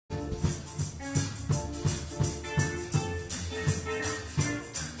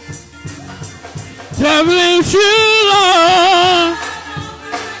traveling through, Lord.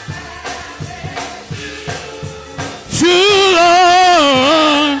 True,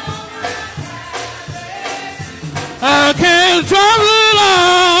 Lord. I can't travel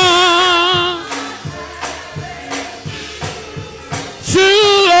alone.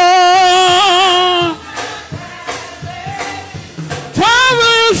 True, Lord.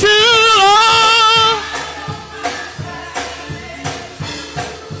 Travel through, Lord.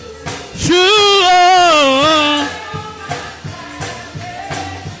 True, Lord.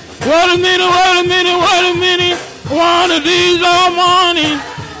 Wait a minute, wait a minute, wait a minute. One of these all morning,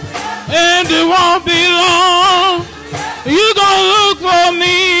 and it won't be long. You gonna look for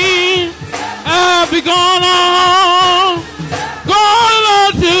me. I'll be going on, going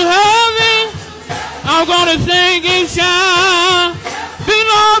on to heaven. I'm gonna sing and shout. Be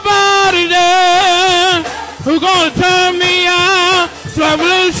nobody there who's gonna turn me out.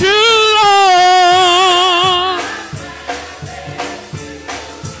 Traveling through, Lord.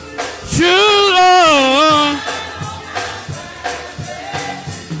 True, Lord.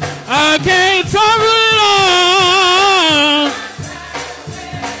 I can't travel alone.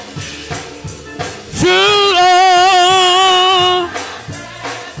 True, Lord.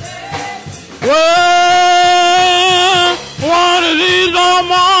 Well, one of these all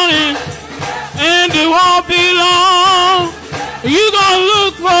morning, and it won't be long. You gonna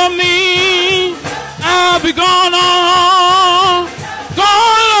look for me. I'll be going on,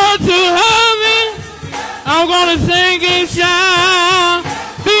 going on to heaven. I'm gonna sing and shout.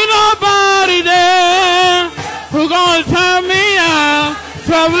 Nobody there who's gonna turn me out.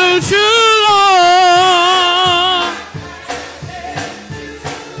 Traveling through, Lord.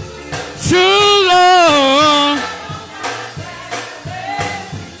 True, Lord.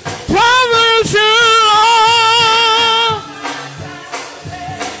 Traveling through, Lord.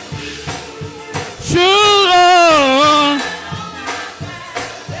 True, Lord.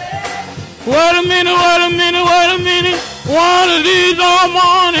 Wait a minute, wait a minute, wait a minute. One of these all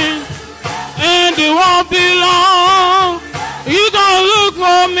morning, and it won't be long. You gonna look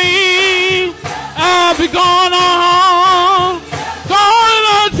for me. I'll be going on, going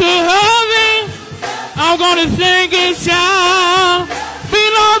on to heaven. I'm gonna sing and shout. Be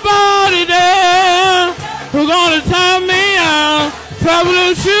nobody there who's gonna turn me out.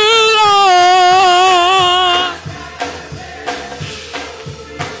 Traveling through, Lord.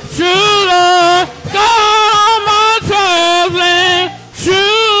 True, Lord. God on my traveling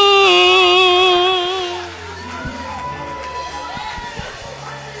through.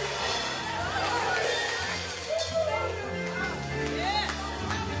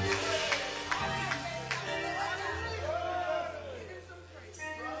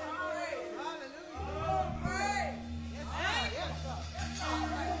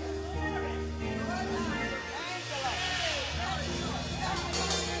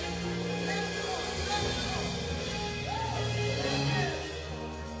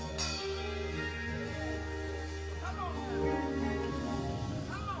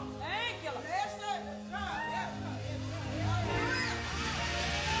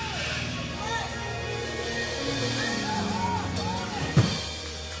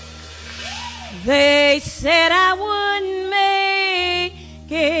 They said I wouldn't make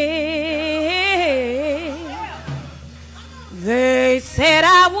it. They said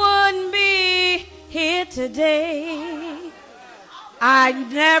I wouldn't be here today.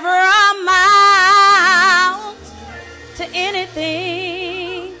 I'd never amount to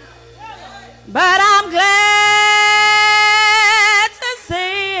anything, but I'm glad to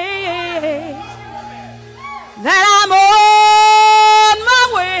say that I'm on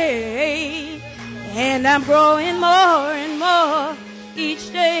my way. And I'm growing more and more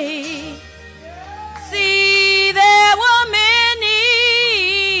each day. See, there were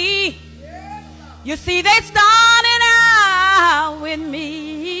many. You see, they started out with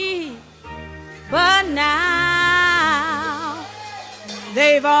me, but now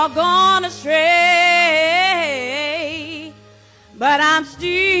they've all gone astray. But I'm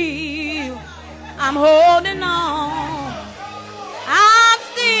holding on.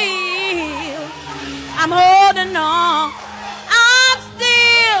 I'm holding on.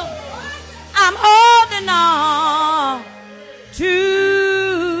 I'm holding on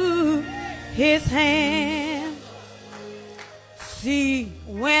to his hand. See,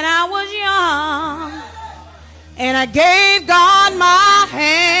 when I was young and I gave God my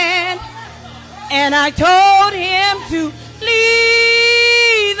hand and I told him to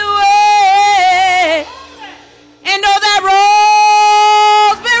lead the way, and though that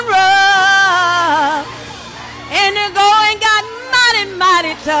road's been rough and the going got mighty,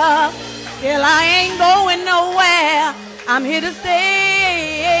 mighty tough, still I ain't going here to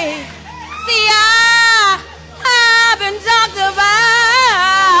stay. See, I've been talked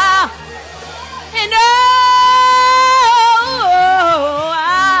about, and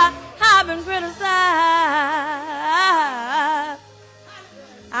I've been criticized.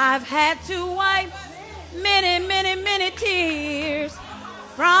 I've had to wipe many, many, many tears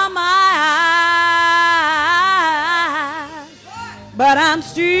from my eyes, but I'm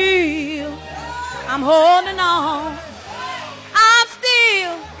holding on.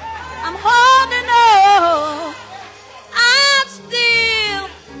 I'm holding on.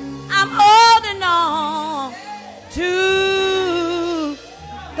 I'm holding on to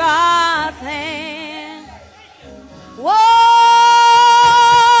God's hand. Whoa,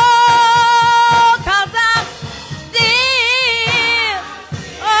 'cause I'm still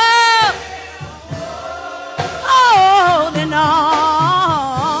holding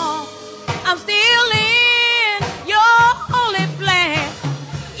on. I'm still in your holy plan.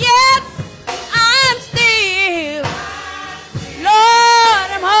 Yes, I'm still, Lord,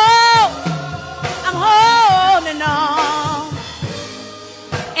 I'm holding on.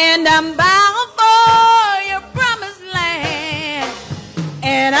 And I'm bound for your promised land.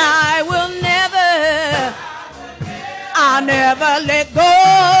 And I'll never let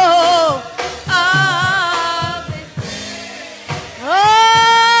go of it. Oh,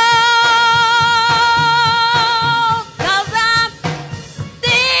 'cause I'm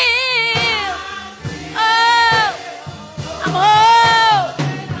still, I'm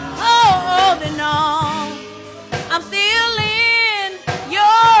holding on. I'm still in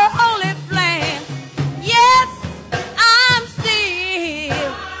your holy plan. Yes, I'm still,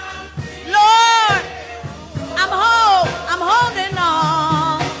 Lord, I'm holding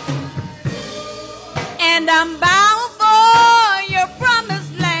on. And I'm bound for your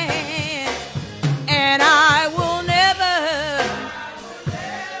promised land. And I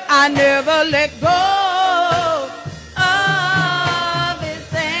never let go of his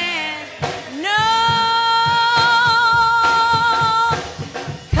hand. No,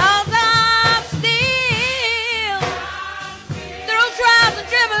 'cause I'm still, through trials and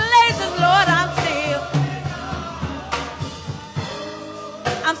tribulations, Lord, I'm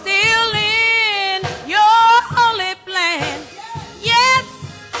still in your holy plan. Yes,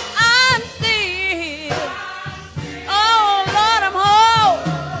 I'm still, oh Lord,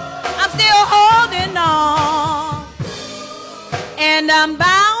 I'm still holding on. And I'm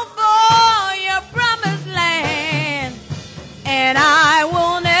bound for your promised land. And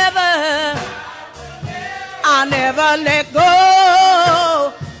I'll never let go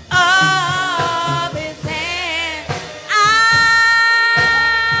of his hand.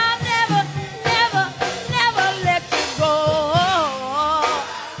 I'll never let you go.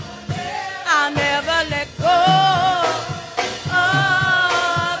 I'll never let go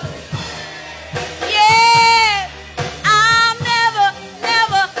of, yeah, I'll never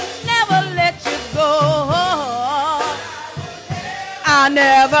let you go. I'll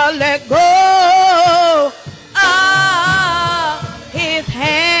never let go of his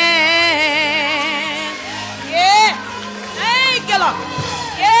hand. Yeah, thank you, Lord.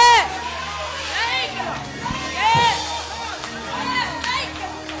 Yeah, thank you, Lord. Yeah, thank you.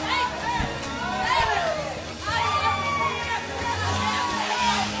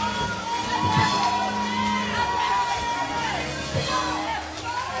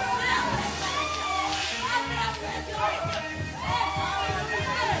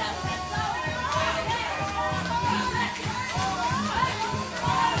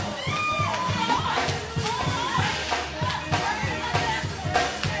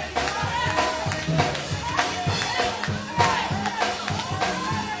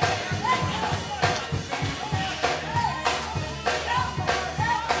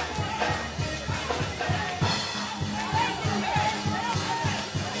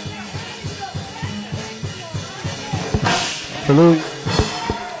 Hallelujah.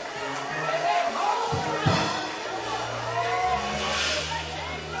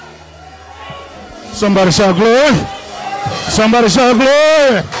 Somebody shout glory. Somebody shout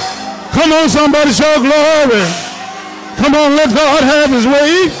glory. Come on, somebody shout glory. Come on, let God have his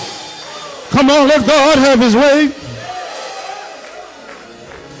way. Come on, let God have his way.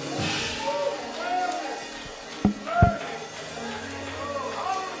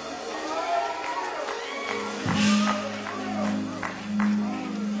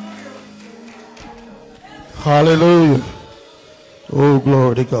 Hallelujah. Oh,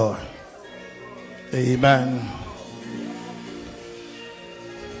 glory to God. Amen.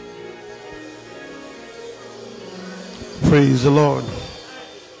 Praise the Lord.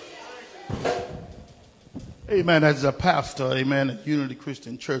 Amen. As a pastor, amen, at Unity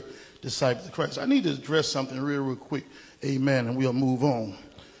Christian Church, Disciples of Christ, I need to address something real quick. Amen. And we'll move on.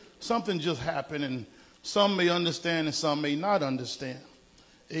 Something just happened, and some may understand and some may not understand.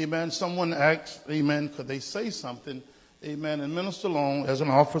 Amen. Someone asked, amen, could they say something? Amen. And Minister Long, as an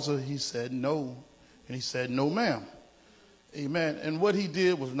officer, he said no. And he said, no, ma'am. Amen. And what he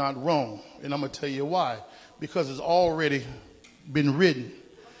did was not wrong. And I'm going to tell you why. Because it's already been written.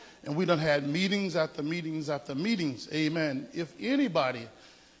 And we done had meetings after meetings after meetings. Amen. If anybody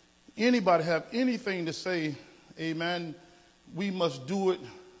have anything to say, amen, we must do it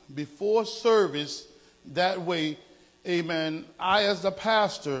before service. That way, amen, I as the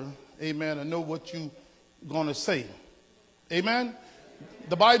pastor, amen, I know what you going to say. Amen.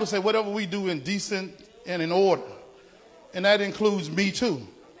 The Bible says whatever we do in decent and in order. And that includes me too.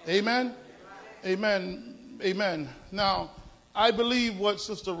 Amen. Amen. Amen. Now, I believe what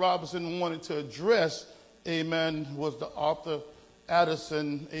Sister Robinson wanted to address, amen, was the Arthur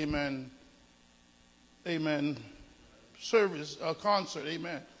Addison, amen, service, concert,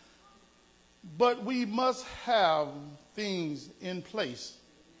 amen. But we must have things in place.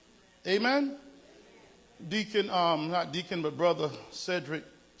 Amen? Deacon, not deacon, but Brother Cedric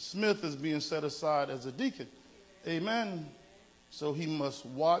Smith is being set aside as a deacon. Amen? So he must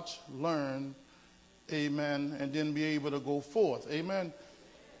watch, learn, amen, and then be able to go forth. Amen.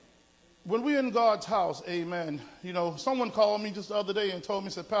 When we're in God's house, amen, you know, someone called me just the other day and told me,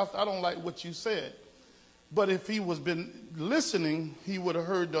 said, Pastor, I don't like what you said. But if he was been listening, he would have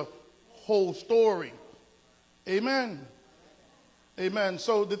heard the whole story. Amen. Amen.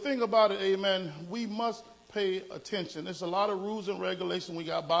 So the thing about it, amen, we must pay attention. There's a lot of rules and regulations. We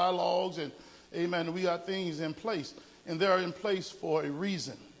got bylaws and, amen, we got things in place. And they're in place for a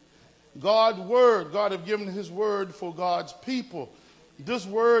reason. God's word, God have given his word for God's people. This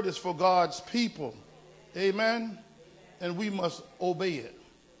word is for God's people. Amen. And we must obey it.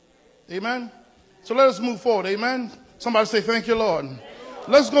 Amen. So let us move forward. Amen. Somebody say, thank you, Lord.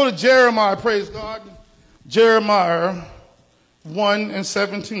 Let's go to Jeremiah. Praise God. Jeremiah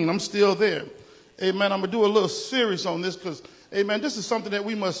 1:17. I'm still there. Amen. I'm going to do a little series on this because, amen, this is something that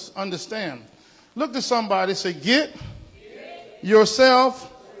we must understand. Look to somebody, say, get yourself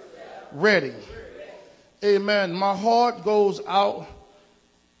ready. Amen. My heart goes out,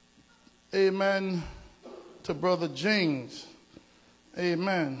 amen, to Brother James.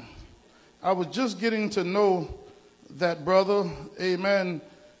 Amen. I was just getting to know that brother, amen,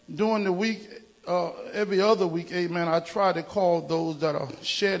 during the week, every other week, amen, I try to call those that are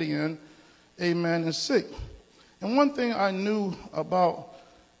shedding, amen, and sick. And one thing I knew about,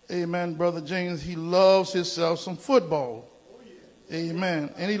 amen, Brother James, he loves himself some football. Amen.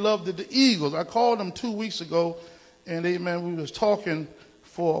 And he loved the Eagles. I called him 2 weeks ago, and amen, we was talking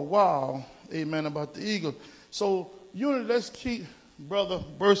for a while, amen, about the Eagles. So, unity, let's keep Brother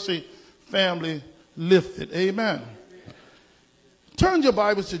Bursey family lifted. Amen. Turn your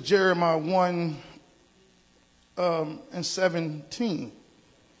Bibles to Jeremiah 1:17.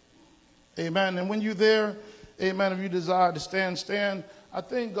 Amen. And when you're there, amen, if you desire to stand. I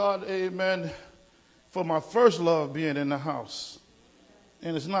thank God, amen, for my first love being in the house.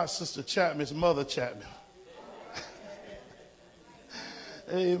 And it's not Sister Chapman, it's Mother Chapman.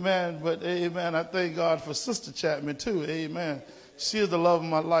 Amen. But amen, I thank God for Sister Chapman too. Amen. She is the love of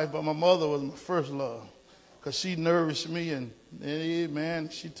my life, but my mother was my first love because she nourished me and amen,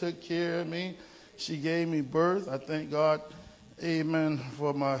 she took care of me. She gave me birth. I thank God, amen,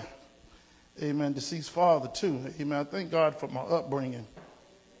 for my, amen, deceased father too. Amen. I thank God for my upbringing.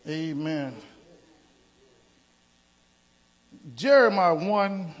 Amen. Jeremiah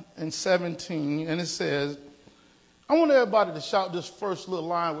 1:17, and it says, I want everybody to shout this first little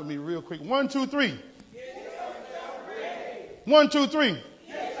line with me real quick. 1, 2, 3. Get yourself ready. 1, 2, 3.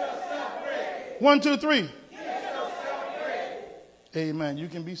 Get yourself ready. 1, 2, 3. Get yourself ready. Amen. You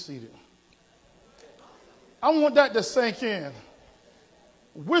can be seated. I want that to sink in.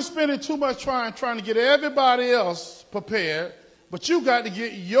 We're spending too much trying to get everybody else prepared, but you got to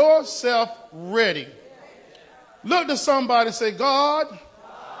get yourself ready. Look to somebody and say, God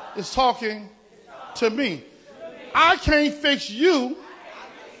is talking to me. I can't fix you.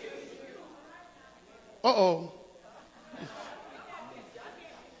 Uh-oh.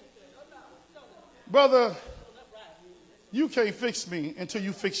 Brother, you can't fix me until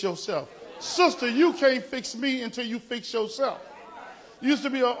you fix yourself. Sister, you can't fix me until you fix yourself. Used to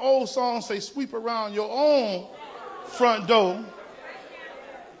be an old song, say, sweep around your own front door.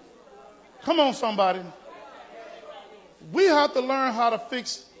 Come on, somebody. We have to learn how to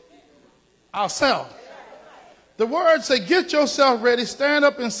fix ourselves. The word say, get yourself ready, stand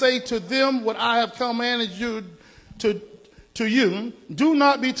up and say to them what I have commanded you to you. Do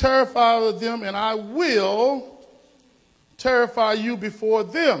not be terrified of them, and I will terrify you before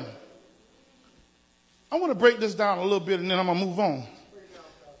them. I want to break this down a little bit, and then I'm going to move on.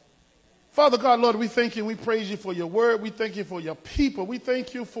 Father God, Lord, we thank you and we praise you for your word. We thank you for your people. We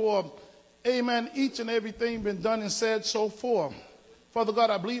thank you for, amen, each and everything been done and said so far. Father God,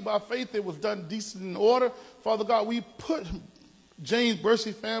 I believe by faith it was done decent in order. Father God, we put James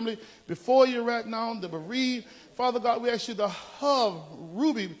Bursey family before you right now, the bereaved. Father God, we ask you to hug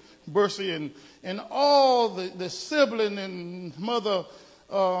Ruby Bursey and all the sibling and mother,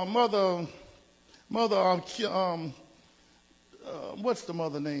 what's the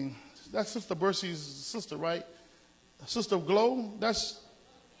mother name? That's Sister Bursey's sister, right? Sister Glow? That's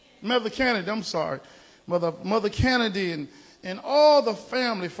Mother Kennedy, I'm sorry. Mother Kennedy and all the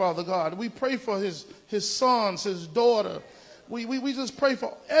family, Father God. We pray for his sons, his daughter. We just pray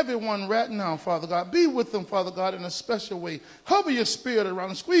for everyone right now, Father God. Be with them, Father God, in a special way. Hover your spirit around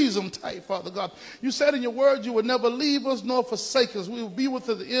them. Squeeze them tight, Father God. You said in your word you would never leave us nor forsake us. We will be with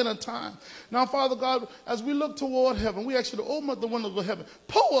us at the end of time. Now, Father God, as we look toward heaven, we ask you to open up the windows of heaven.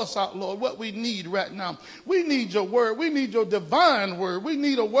 Pour us out, Lord, what we need right now. We need your word. We need your divine word. We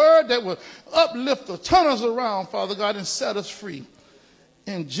need a word that will uplift us, turn us around, Father God, and set us free.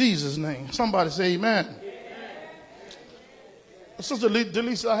 In Jesus' name. Somebody say amen. Sister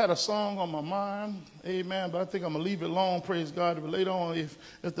Delisa, I had a song on my mind, amen, but I think I'm going to leave it alone, praise God. But later on, if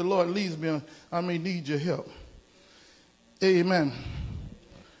the Lord leads me, I may need your help. Amen.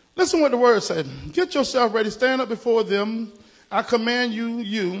 Listen what the word said. Get yourself ready, stand up before them. I command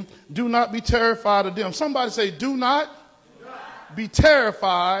you, do not be terrified of them. Somebody say, do not be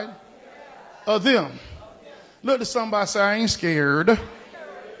terrified of them. Look at somebody, say, I ain't scared.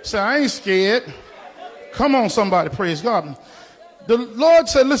 Say, I ain't scared. Come on, somebody, praise God. The Lord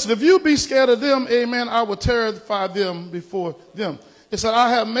said, listen, if you be scared of them, amen, I will terrify them before them. It said, I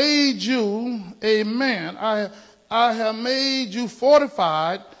have made you, amen, I have made you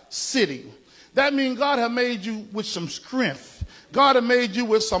fortified city. That means God have made you with some strength. God have made you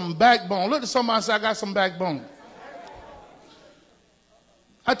with some backbone. Look at somebody and say, I got some backbone.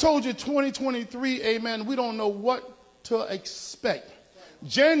 I told you 2023, amen, we don't know what to expect.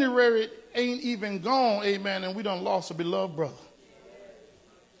 January ain't even gone, amen, and we done lost a beloved brother.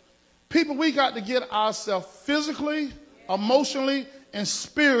 People, we got to get ourselves physically, emotionally, and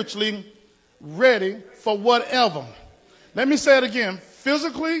spiritually ready for whatever. Let me say it again.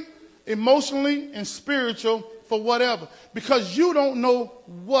 Physically, emotionally, and spiritual for whatever. Because you don't know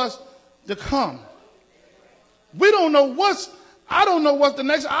what's to come. We don't know I don't know what the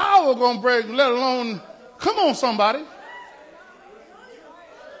next hour going to bring, let alone, come on somebody.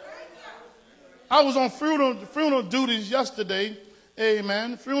 I was on funeral duties yesterday.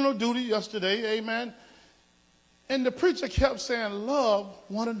 Amen. Funeral duty yesterday. Amen. And the preacher kept saying, love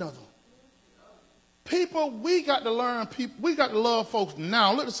one another. People, we got to learn, we got to love folks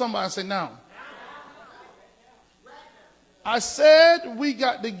now. Look at somebody and say now. I said we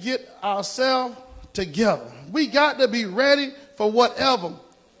got to get ourselves together. We got to be ready for whatever.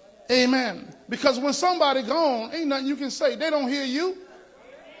 Amen. Because when somebody gone, ain't nothing you can say. They don't hear you.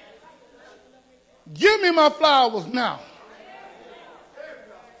 Give me my flowers now.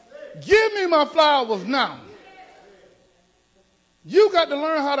 Give me my flowers now. You got to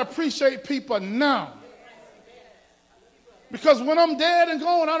learn how to appreciate people now. Because when I'm dead and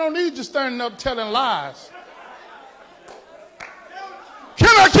gone, I don't need you standing up telling lies. Can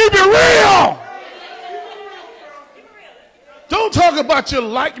I keep it real? Don't talk about you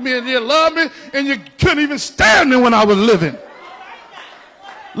like me and you love me and you couldn't even stand me when I was living.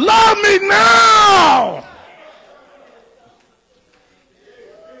 Love me now.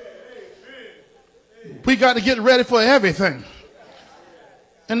 We got to get ready for everything.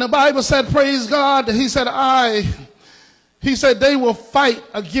 And the Bible said, praise God, he said, they will fight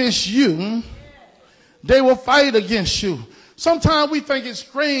against you. They will fight against you. Sometimes we think it's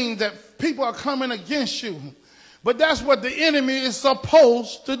strange that people are coming against you. But that's what the enemy is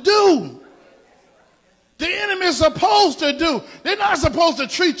supposed to do. The enemy is supposed to do. They're not supposed to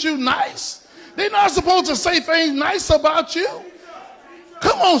treat you nice. They're not supposed to say things nice about you.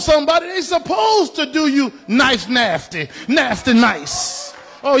 Come on, somebody. They're supposed to do you nice, nasty, nasty, nice.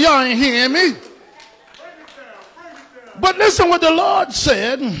 Oh, y'all ain't hearing me. But listen what the Lord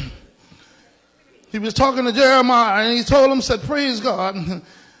said. He was talking to Jeremiah and he told him, said, praise God,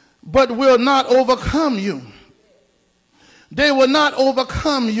 but will not overcome you. They will not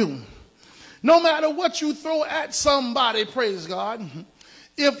overcome you. No matter what you throw at somebody, praise God,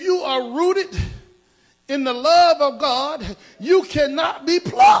 if you are rooted in the love of God, you cannot be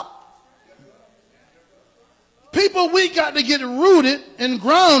plucked. People, we got to get rooted and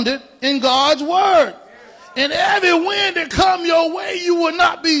grounded in God's word. And every wind that come your way, you will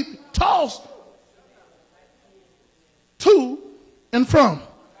not be tossed to and from.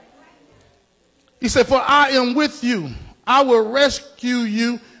 He said, for I am with you. I will rescue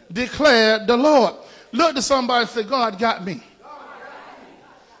you, declared the Lord. Look to somebody and say, God got me.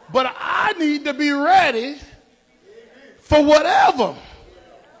 But I need to be ready for whatever.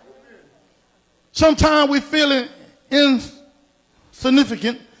 Sometimes we feeling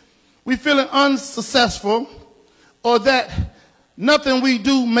insignificant, we feeling unsuccessful, or that nothing we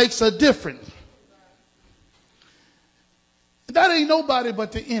do makes a difference. That ain't nobody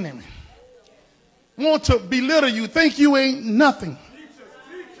but the enemy. Want to belittle you, think you ain't nothing.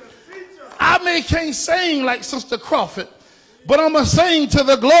 I can't sing like Sister Crawford, but I'm going to sing to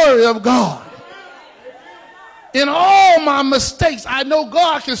the glory of God. In all my mistakes, I know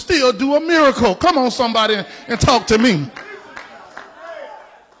God can still do a miracle. Come on, somebody, and talk to me.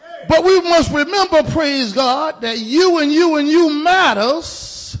 But we must remember, praise God, that you and you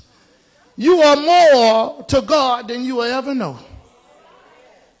matters. You are more to God than you will ever know.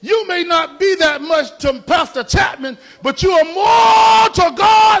 You may not be that much to Pastor Chapman, but you are more to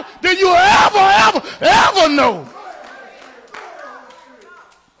God than you will ever know.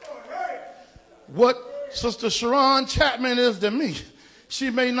 What Sister Sharon Chapman is to me, she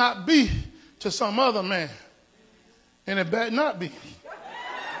may not be to some other man. And it better not be.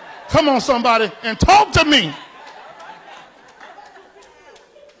 Come on, somebody, and talk to me.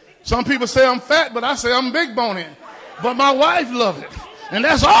 Some people say I'm fat, but I say I'm big boned. But my wife loves it. And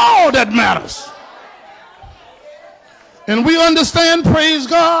that's all that matters. And we understand, praise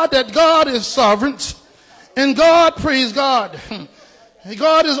God, that God is sovereign. And God, praise God,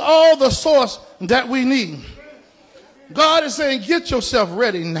 God is all the source that we need. God is saying, get yourself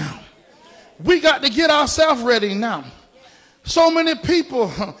ready now. We got to get ourselves ready now. So many people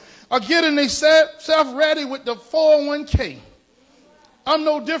are getting themselves ready with the 401k. I'm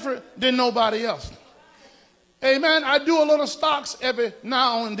no different than nobody else. Amen. I do a little stocks every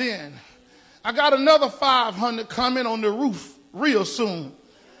now and then. I got another 500 coming on the roof real soon.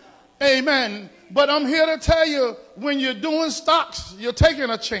 Amen. But I'm here to tell you, when you're doing stocks, you're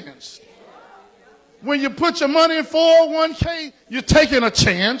taking a chance. When you put your money in 401k, you're taking a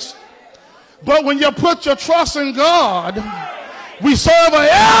chance. But when you put your trust in God, we serve an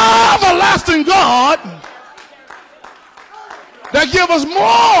everlasting God that gives us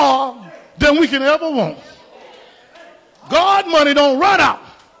more than we can ever want. God money don't run out.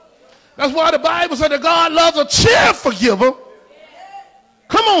 That's why the Bible said that God loves a cheerful giver.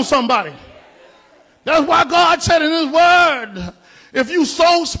 Come on, somebody. That's why God said in his word, if you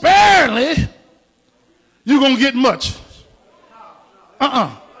sow sparingly, you're going to get much.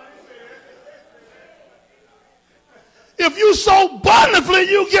 If you sow bountifully,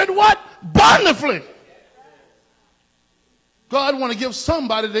 you get what? Bountifully. God want to give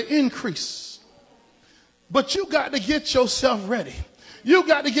somebody the increase. But you got to get yourself ready. You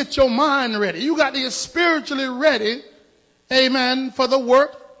got to get your mind ready. You got to get spiritually ready, amen, for the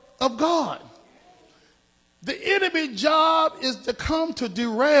work of God. The enemy job is to come to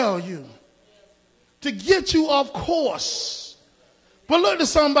derail you, to get you off course. But look to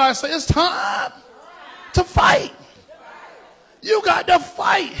somebody and say, it's time to fight. You got to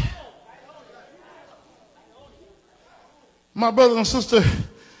fight. My brother and sister,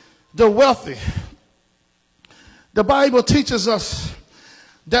 the wealthy. The Bible teaches us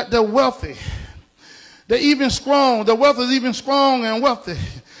that the wealthy, they're even strong. The wealthy is even strong and wealthy.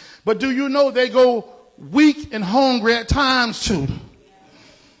 But do you know they go weak and hungry at times too?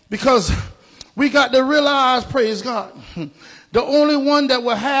 Because we got to realize, praise God, the only one that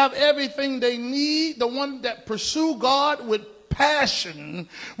will have everything they need, the one that pursue God with passion,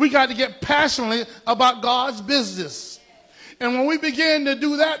 we got to get passionate about God's business. And when we begin to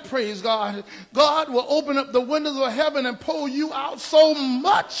do that, praise God, God will open up the windows of heaven and pull you out so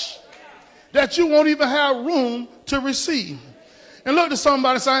much that you won't even have room to receive. And look to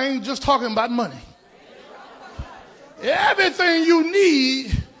somebody and say, I ain't just talking about money. Everything you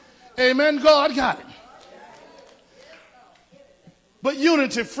need, amen, God got it. But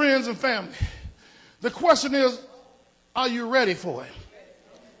unity, friends and family. The question is, are you ready for it?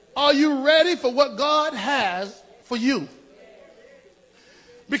 Are you ready for what God has for you?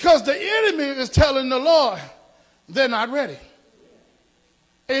 Because the enemy is telling the Lord they're not ready.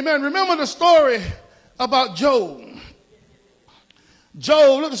 Amen. Remember the story about Job.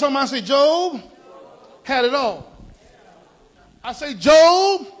 Job, look at somebody and say, Job had it all. I say,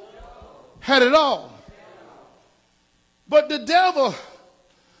 Job had it all. But the devil,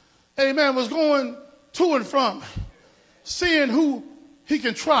 amen, was going to and from, seeing who he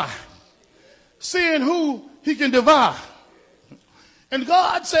can try, seeing who he can devour. And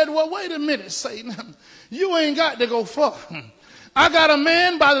God said, well, wait a minute, Satan. You ain't got to go far. I got a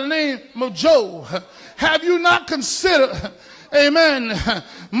man by the name of Job. Have you not considered, amen,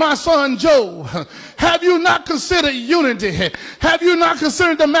 my son Job? Have you not considered unity? Have you not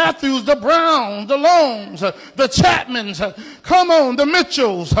considered the Matthews, the Browns, the Longs, the Chapmans? Come on, the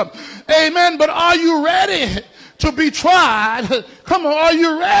Mitchells. Amen. But are you ready to be tried? Come on, are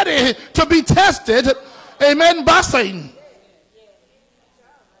you ready to be tested? Amen, by Satan.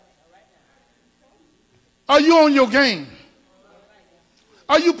 Are you on your game?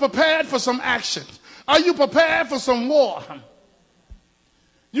 Are you prepared for some action? Are you prepared for some war?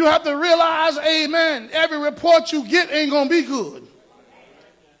 You have to realize, amen, every report you get ain't going to be good.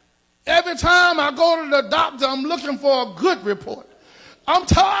 Every time I go to the doctor, I'm looking for a good report. I'm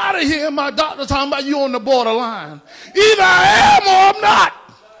tired of hearing my doctor talking about you on the borderline. Either I am or I'm not.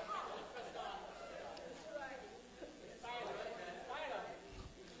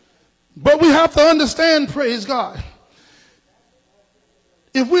 But we have to understand, praise God,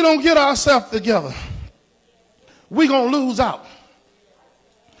 if we don't get ourselves together, we're going to lose out.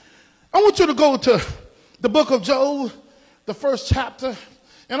 I want you to go to the book of Job, the first chapter,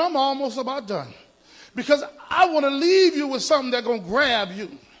 and I'm almost about done. Because I want to leave you with something that's going to grab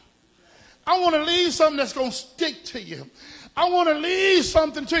you. I want to leave something that's going to stick to you. I want to leave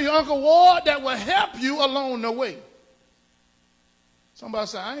something to you, Uncle Ward, that will help you along the way. Somebody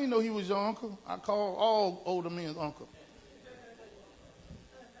said, I didn't know he was your uncle. I call all older men uncle.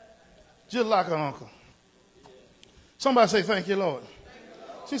 Just like an uncle. Somebody say, thank you, Lord.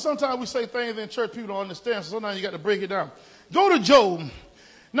 See, sometimes we say things in church people don't understand, so sometimes you got to break it down. Go to Job.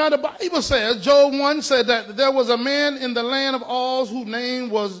 Now, the Bible says, Job 1 said that there was a man in the land of Uz whose name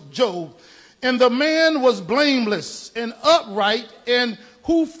was Job. And the man was blameless and upright and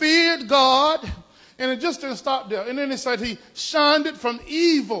who feared God. And it just didn't stop there. And then it said he shunned it from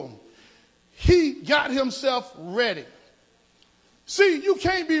evil. He got himself ready. See, you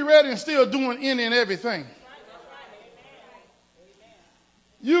can't be ready and still doing any and everything.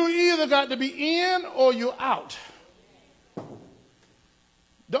 You either got to be in or you're out.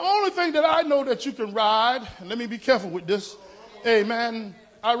 The only thing that I know that you can ride, and let me be careful with this, amen,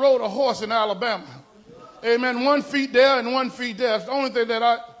 I rode a horse in Alabama. Amen, 1 feet there and 1 feet there. It's the only thing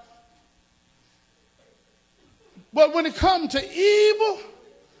that but when it comes to evil,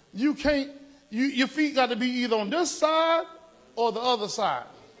 you can't, your feet got to be either on this side or the other side.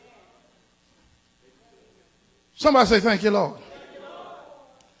 Somebody say, thank you, Lord.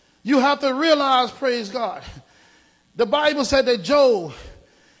 You have to realize, praise God, the Bible said that Job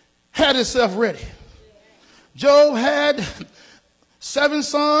had himself ready. Job had 7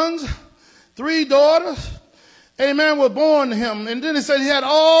 sons, 3 daughters. Amen, were born to him. And then he said he had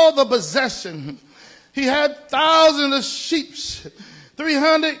all the possession. He had thousands of sheep,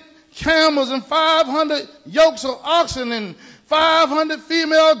 300 camels, and 500 yokes of oxen, and 500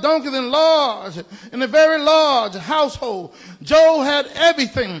 female donkeys, in a very large household. Job had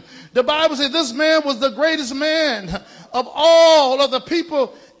everything. The Bible says this man was the greatest man of all of the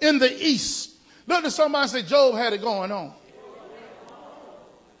people in the East. Look at somebody and say, Job had it going on.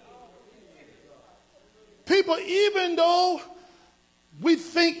 People, even though we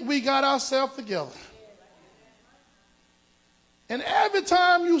think we got ourselves together, and every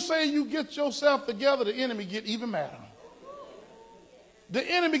time you say you get yourself together, the enemy get even madder. The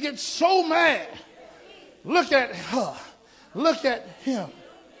enemy gets so mad. Look at her. Look at him.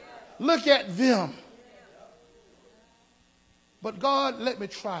 Look at them. But God, let me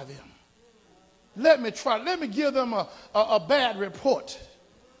try them. Let me try. Let me give them a bad report.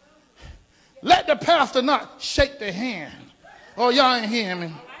 Let the pastor not shake their hand. Oh, y'all ain't hearing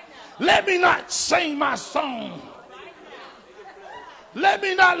me. Let me not sing my song. Let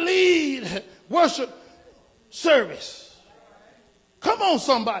me not lead worship service. Come on,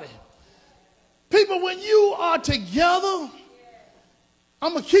 somebody. People, when you are together,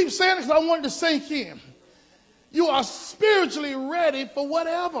 I'm going to keep saying it because I want it to sink in. You are spiritually ready for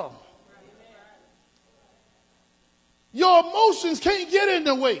whatever. Your emotions can't get in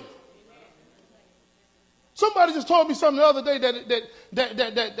the way. Somebody just told me something the other day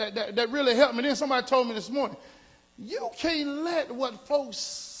that really helped me. Then somebody told me this morning, you can't let what folks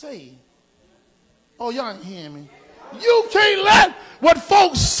say. Oh, y'all ain't hearing me. You can't let what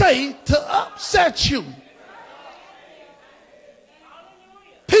folks say to upset you.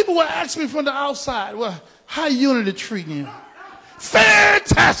 People will ask me from the outside, well, how Unity treating you?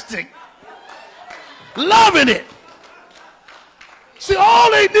 Fantastic. Loving it. See, all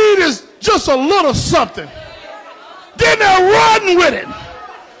they need is just a little something. Then they're running with it.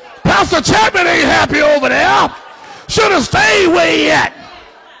 Pastor Chapman ain't happy over there. Should have stayed where he at.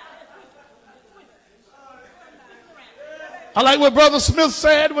 I like what Brother Smith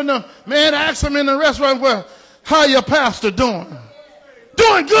said when the man asked him in the restaurant, well, how your pastor doing?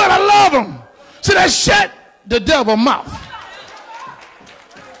 Doing good, I love him. See, that shut the devil mouth.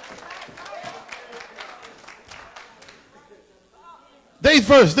 They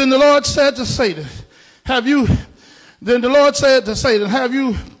first, then the Lord said to Satan, have you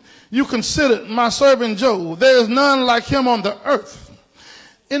considered my servant Job? There is none like him on the earth.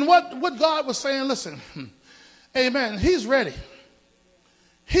 And what God was saying, listen, amen, he's ready.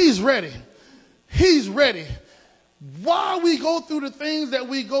 He's ready. He's ready. Why we go through the things that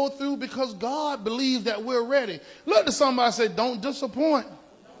we go through? Because God believes that we're ready. Look to somebody and say, don't disappoint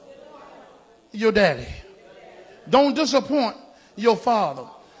your daddy. Don't disappoint your father.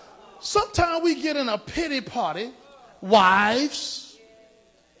 Sometimes we get in a pity party. Wives.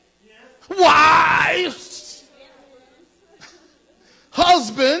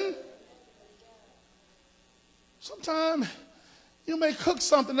 Husband. Sometimes you may cook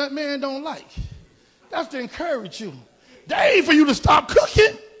something that man don't like. That's to encourage you. That ain't for you to stop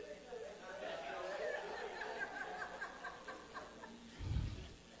cooking.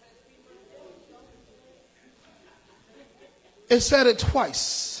 It said it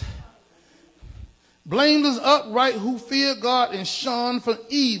twice. Blameless, upright, who fear God and shun from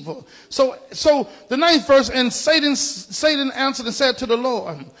evil. So the 9th verse, and Satan answered and said to the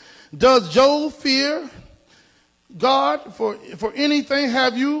Lord, does Job fear God for anything?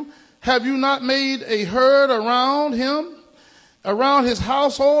 Have you not made a herd around him, around his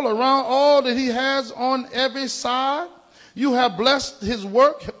household, around all that he has on every side? You have blessed his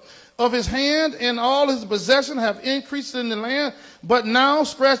work of his hand, and all his possession have increased in the land. But now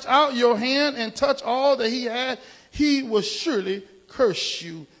stretch out your hand and touch all that he had. He will surely curse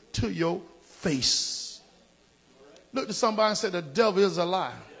you to your face. Look to somebody and say, the devil is a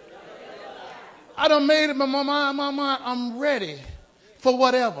lie. I done made it, my mind, I'm ready for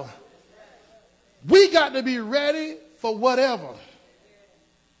whatever. We got to be ready for whatever.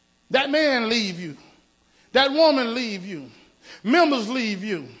 That man leave you. That woman leave you. Members leave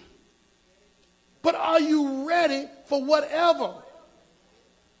you. But are you ready for whatever?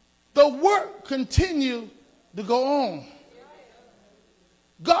 The work continue to go on.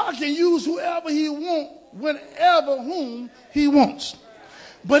 God can use whoever he wants, whenever whom he wants.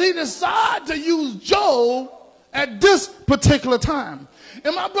 But he decided to use Job at this particular time.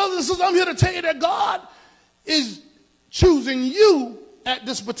 And my brothers and sisters, I'm here to tell you that God is choosing you at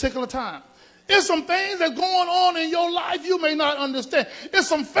this particular time. There's some things that are going on in your life you may not understand. There's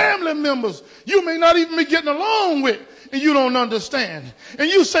some family members you may not even be getting along with and you don't understand. And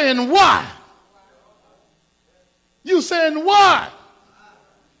you saying, why? You saying, why?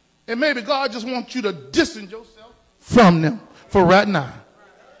 And maybe God just wants you to distance yourself from them for right now.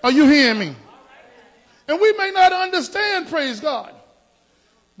 Are you hearing me? And we may not understand, praise God.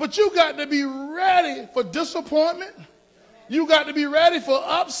 But you got to be ready for disappointment. You got to be ready for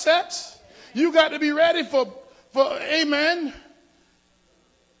upsets. You got to be ready for amen,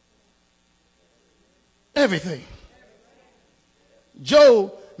 everything.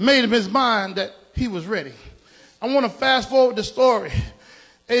 Job made up his mind that he was ready. I want to fast forward the story,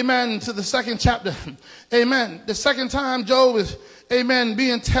 amen, to the 2nd chapter. Amen. The second time Job is, amen,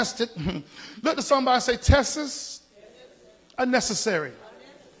 being tested. Look to somebody and say, tests are necessary.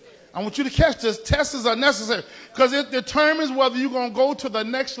 I want you to catch this. Tests are necessary because it determines whether you're going to go to the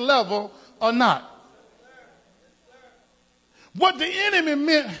next level or not. What the enemy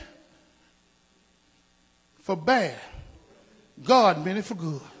meant for bad, God meant it for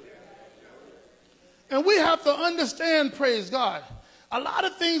good. And we have to understand, praise God, a lot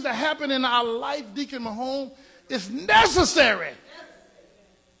of things that happen in our life, Deacon Mahone, is necessary.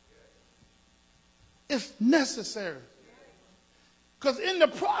 It's necessary. Because in the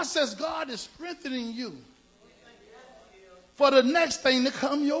process, God is strengthening you for the next thing to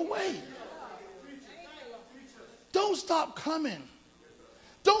come your way. Don't stop coming.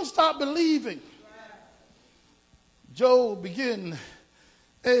 Don't stop believing. Job began,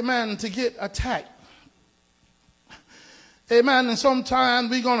 amen, to get attacked. Amen. And sometimes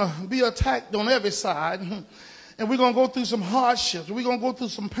we're going to be attacked on every side. And we're going to go through some hardships. We're going to go through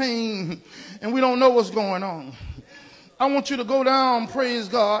some pain. And we don't know what's going on. I want you to go down, praise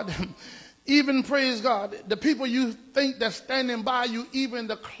God. Even, praise God, the people you think that's standing by you, even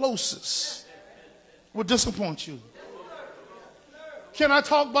the closest, will disappoint you. Can I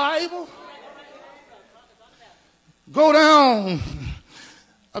talk Bible? Go down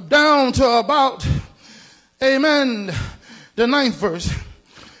down to about, amen, the 9th verse.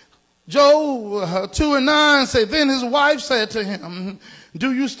 Job 2:9 say, then his wife said to him,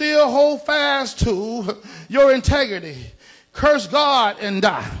 do you still hold fast to your integrity? Curse God and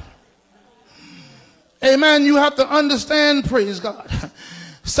die. Amen. You have to understand, praise God.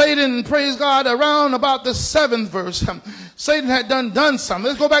 Satan, praise God, around about the 7th verse, Satan had done something.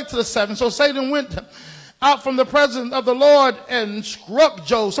 Let's go back to the 7th. So Satan went out from the presence of the Lord and struck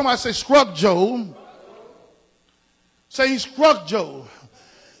Job. Somebody say struck Job. Say he struck Job.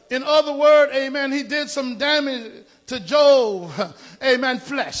 In other words, amen, he did some damage to Job, amen,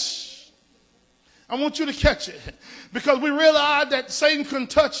 flesh. I want you to catch it, because we realize that Satan can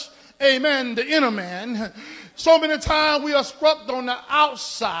touch, amen, the inner man. So many times we are struck on the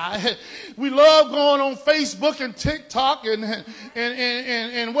outside. We love going on Facebook and TikTok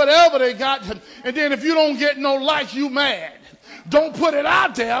and whatever they got. And then if you don't get no likes, you mad. Don't put it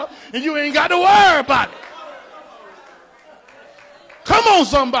out there and you ain't got to worry about it. Come on,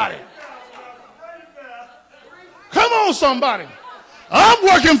 somebody. Come on, somebody. I'm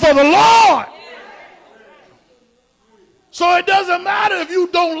working for the Lord. So it doesn't matter if you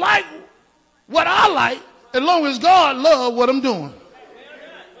don't like what I like, as long as God loves what I'm doing.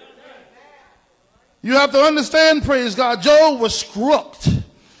 You have to understand, praise God, Job was struck,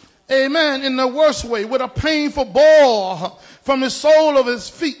 amen, in the worst way, with a painful ball from the sole of his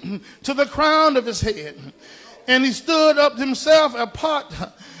feet to the crown of his head. And he stood up himself a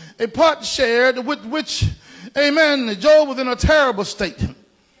pot shared with which, amen, Job was in a terrible state.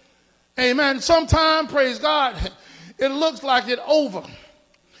 Amen. Sometimes, praise God, it looks like it's over.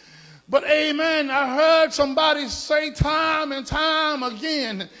 But amen, I heard somebody say time and time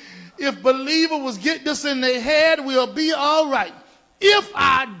again, if believers was get this in their head, we'll be all right. If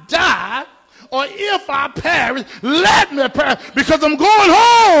I die or if I perish, let me perish, because I'm going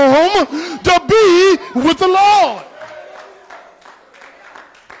home to be with the Lord.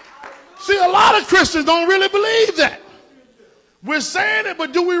 See, a lot of Christians don't really believe that. We're saying it,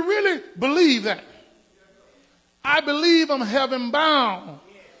 but do we really believe that? I believe I'm heaven bound,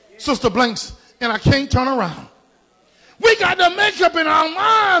 Sister Blanks, and I can't turn around. We got to make up in our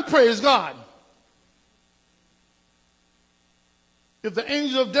mind, praise God. If the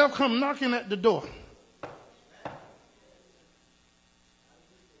angel of death come knocking at the door,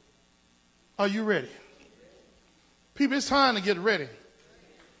 are you ready? People, it's time to get ready.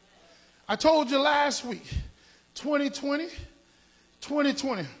 I told you last week, 2020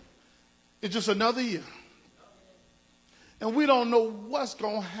 is just another year. And we don't know what's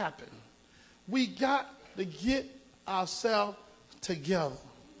going to happen. We got to get ourselves together.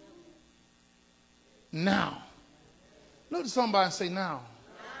 Now. Look at somebody and say now.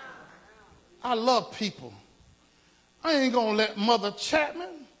 I love people. I ain't going to let Mother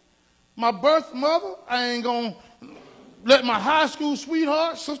Chapman, my birth mother, I ain't going to let my high school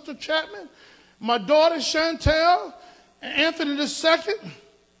sweetheart, Sister Chapman, my daughter Chantel, Anthony II,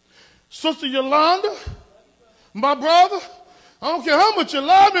 Sister Yolanda, my brother, I don't care how much you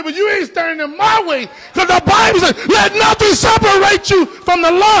love me, but you ain't standing in my way, because the Bible says, let nothing separate you from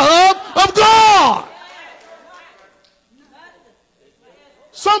the love of God.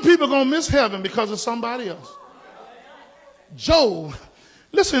 Some people are going to miss heaven because of somebody else. Job,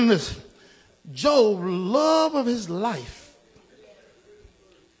 listen to this. Job, love of his life.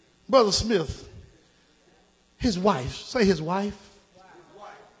 Brother Smith, his wife, say his wife.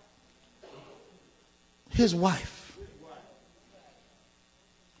 His wife.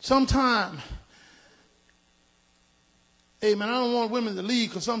 Sometime, amen, I don't want women to leave,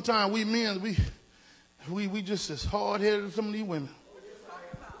 because sometimes we men, we just as hard-headed as some of these women.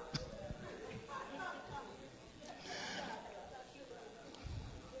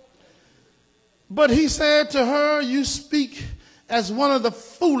 But he said to her, you speak as one of the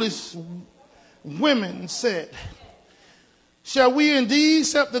foolish women said. Shall we indeed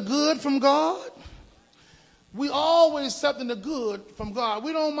accept the good from God? We always accepting the good from God.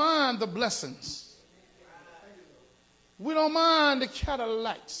 We don't mind the blessings. We don't mind the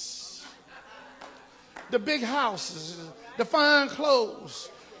Cadillacs, the big houses, the fine clothes,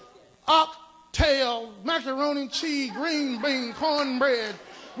 oxtail, macaroni and cheese, green bean, cornbread.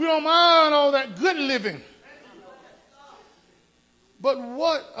 We don't mind all that good living. But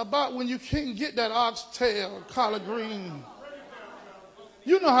what about when you can't get that oxtail, collard green?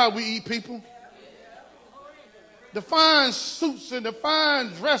 You know how we eat, people. The fine suits and the fine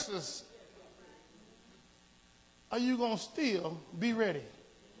dresses. Are you going to still be ready?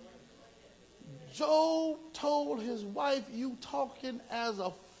 Job told his wife, you talking as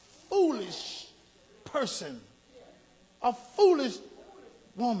a foolish person. A foolish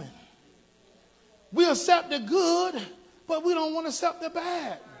woman. We accept the good, but we don't want to accept the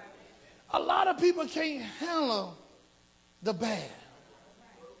bad. A lot of people can't handle the bad.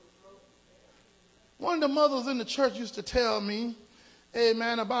 One of the mothers in the church used to tell me, hey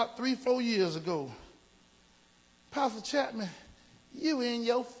man, about 3-4 years ago, Pastor Chapman, you in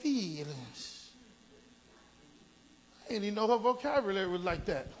your feelings. I didn't even know her vocabulary was like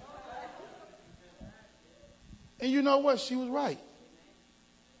that. And you know what? She was right.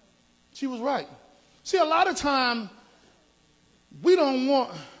 She was right. See, a lot of times, we don't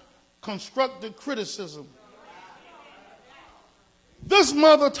want constructive criticism. This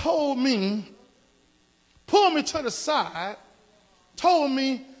mother told me, pulled me to the side, told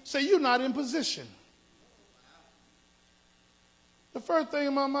me, say, you're not in position. The first thing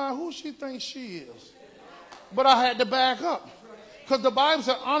in my mind, who she thinks she is? But I had to back up. Because the Bible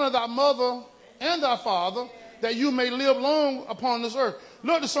said, honor thy mother and thy father, that you may live long upon this earth.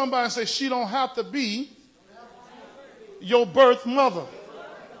 Look to somebody and say, she don't have to be your birth mother.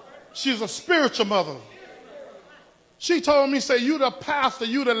 She's a spiritual mother. She told me, say, you the pastor,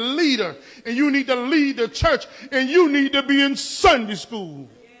 you the leader, and you need to lead the church, and you need to be in Sunday school.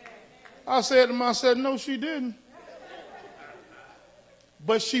 I said to myself, no, she didn't.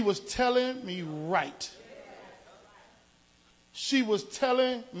 But she was telling me right. She was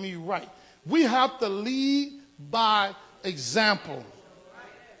telling me right. We have to lead by example.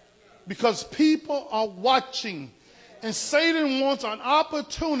 Because people are watching. And Satan wants an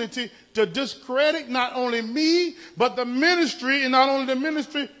opportunity to discredit not only me, but the ministry, and not only the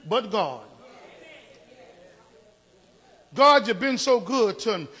ministry, but God. God, you've been so good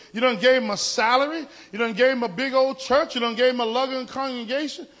to him. You done gave him a salary. You done gave him a big old church. You done gave him a loving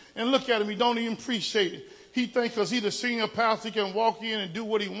congregation. And look at him. He don't even appreciate it. He thinks because he's the senior pastor, he can walk in and do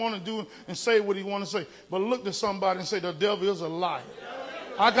what he want to do and say what he want to say. But look to somebody and say, the devil is a liar.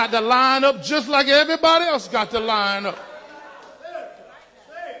 I got to line up just like everybody else got to line up.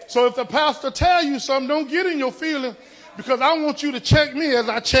 So if the pastor tell you something, don't get in your feeling, because I want you to check me as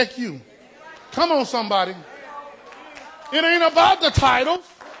I check you. Come on, somebody. It ain't about the titles.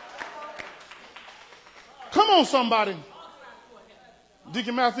 Come on, somebody.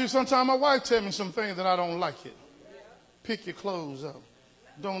 Deacon Matthew, sometimes my wife tell me some things that I don't like it. Pick your clothes up.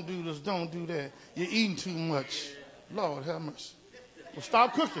 Don't do this, don't do that. You're eating too much. Lord have mercy. Well,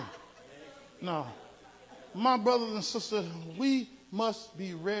 stop cooking. No. My brothers and sisters, we must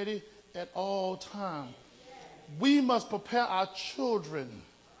be ready at all times. We must prepare our children.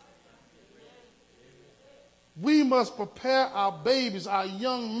 We must prepare our babies, our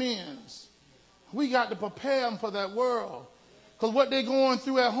young men. We got to prepare them for that world. Because what they're going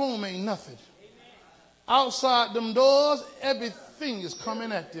through at home ain't nothing. Outside them doors, everything is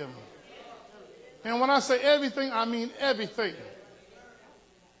coming at them. And when I say everything, I mean everything.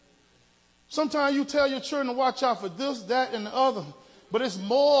 Sometimes you tell your children to watch out for this, that, and the other. But it's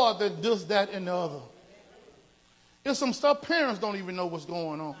more than this, that, and the other. It's some stuff parents don't even know what's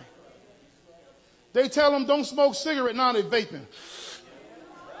going on. They tell them don't smoke cigarette, now they vaping.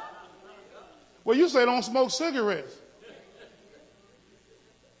 Well, you say don't smoke cigarettes.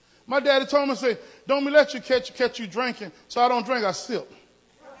 My daddy told me, say, don't let you catch you drinking, so I don't drink, I sip.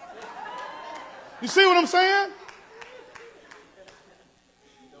 You see what I'm saying?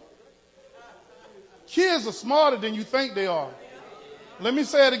 Kids are smarter than you think they are. Let me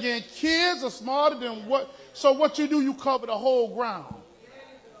say it again. Kids are smarter than what. So what you do, you cover the whole ground.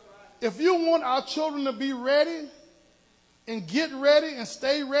 If you want our children to be ready and get ready and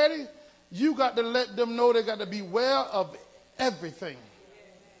stay ready, you got to let them know they got to be aware of everything.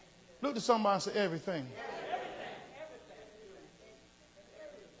 Look to somebody and say everything.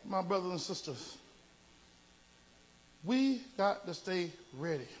 My brothers and sisters, we got to stay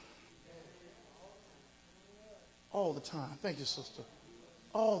ready. All the time. Thank you, sister.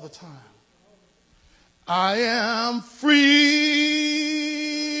 All the time. I am free.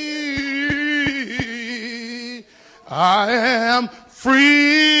 I am free.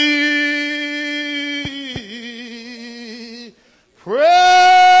 Praise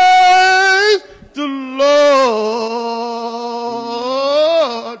the Lord.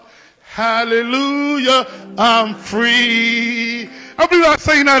 Hallelujah. I'm free. I believe I'll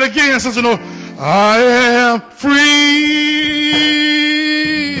sing that again, sister. No. I am free.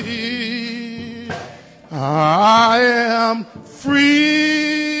 I am free.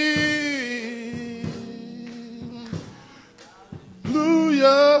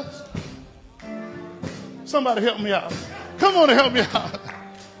 Hallelujah. Somebody help me out. Come on and help me out.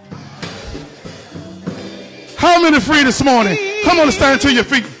 How many free this morning? Come on and stand to your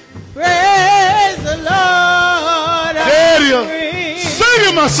feet. Praise the Lord. There it is. Sing it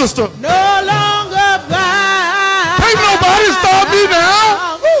Hallelujah, my sister. No longer bound. Can't nobody stop me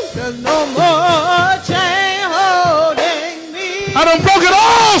now. There's no more chain holding me. I done broke it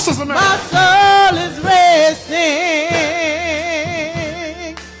all, Sister Mary. My soul is resting.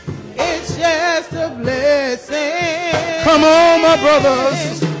 It's just a blessing. Come on, my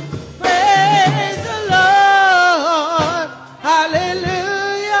brothers. Praise the Lord.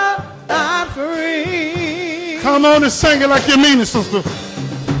 Hallelujah. I'm free. Come on and sing it like you mean it, sister.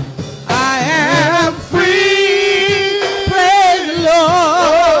 I am free. Praise the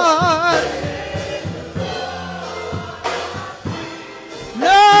Lord.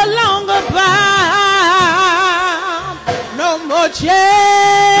 No longer bound. No more chains.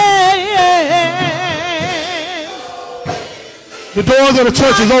 The doors of the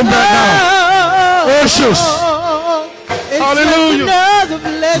church is open back now. Ushers. Hallelujah. It's another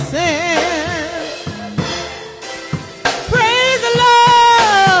blessing. Praise the Lord.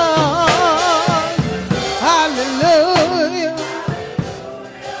 Hallelujah.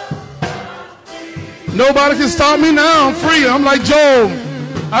 Nobody can stop me now. I'm free. I'm like Job.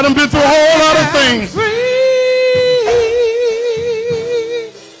 I done been through a whole lot of things. Free.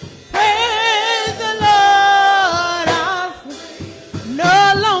 Praise the Lord. I'm free.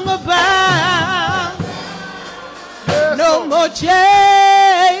 No longer bound. No more chains.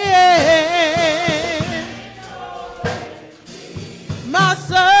 My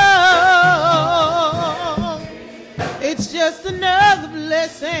soul, it's just another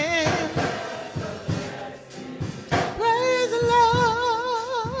blessing. Praise the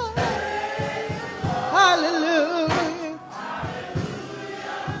Lord. Hallelujah.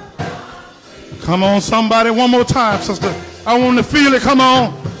 Come on, somebody. One more time, sister. I want to feel it. Come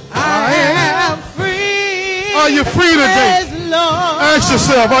on. I am free. Are you free today? Praise the Lord. Ask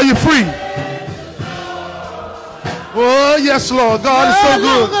yourself, are you free? Oh, yes, Lord. God is so No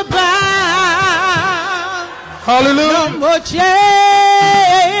good. longer bound. Hallelujah. No more chains.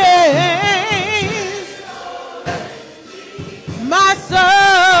 My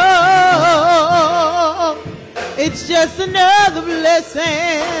soul, it's just another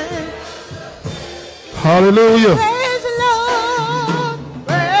blessing. Hallelujah. Praise the Lord.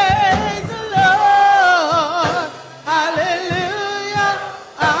 Praise the Lord. Hallelujah.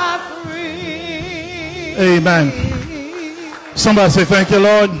 I'm free. Amen. Somebody say thank you,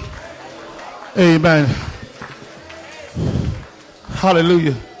 Lord. Amen.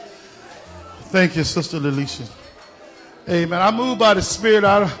 Hallelujah. Thank you, Sister Lelicia. Amen. I move by the Spirit.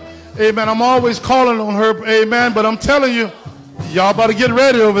 Amen. I'm always calling on her. Amen. But I'm telling you, y'all better get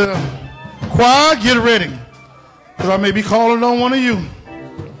ready over there. Choir, get ready. Because I may be calling on one of you.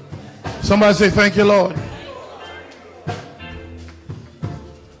 Somebody say thank you, Lord.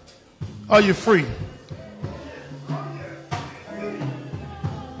 Are you free?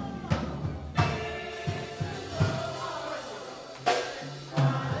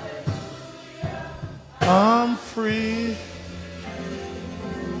 I'm free.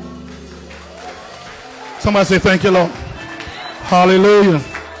 Somebody say thank you, Lord. Hallelujah.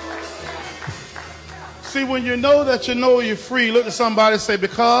 See, when you know that you know you're free, look at somebody and say,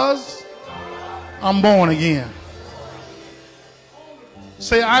 because I'm born again.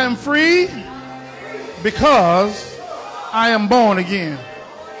 Say, I am free because I am born again.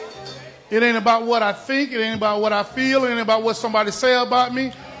 It ain't about what I think. It ain't about what I feel. It ain't about what somebody say about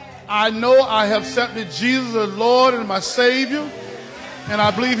me. I know I have accepted Jesus as Lord and my Savior. And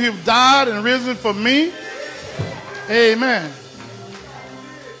I believe He died and risen for me. Amen.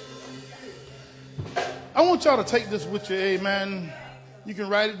 I want y'all to take this with you. Amen. You can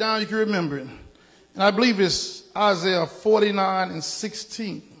write it down. You can remember it. And I believe it's Isaiah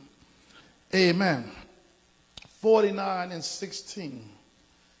 49:16. Amen. 49:16.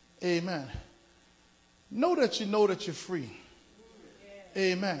 Amen. Know that you're free.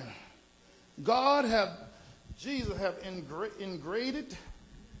 Amen. Jesus have engraved,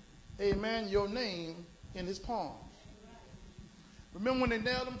 amen, your name in His palm. Remember when they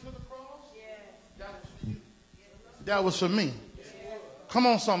nailed Him to the cross? That was for you. That was for me. Come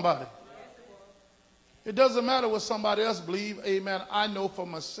on, somebody. It doesn't matter what somebody else believes. Amen. I know for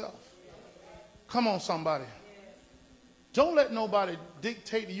myself. Come on, somebody. Don't let nobody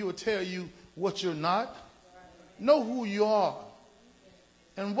dictate to you or tell you what you're not. Know who you are.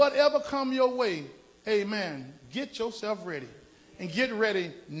 And whatever come your way, amen, get yourself ready. And get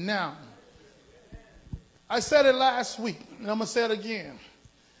ready now. I said it last week, and I'm going to say it again.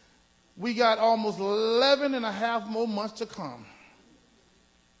 We got almost 11 and a half more months to come.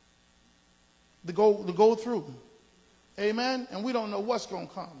 To go through. Amen? And we don't know what's going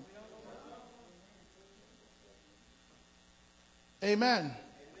to come. Amen.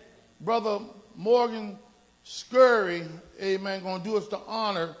 Brother Morgan Scurry, amen, going to do us the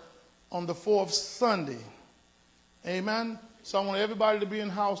honor on the 4th Sunday. Amen. So I want everybody to be in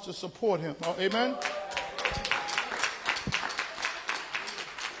the house to support him. Oh, amen.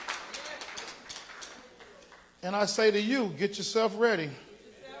 And I say to you, get yourself ready.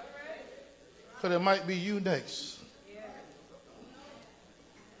 Because it might be you next.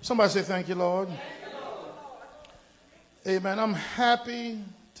 Somebody say, thank you, Lord. Amen. I'm happy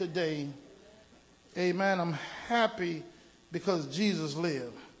today. Amen. I'm happy because Jesus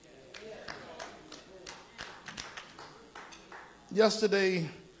lived. Yesterday,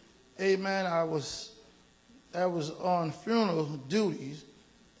 amen, I was on funeral duties,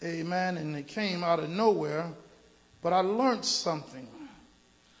 amen, and it came out of nowhere, but I learned something.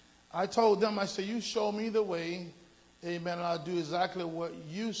 I told them, I said, you show me the way, amen, and I'll do exactly what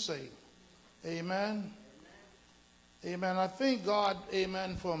you say. Amen. Amen. I thank God,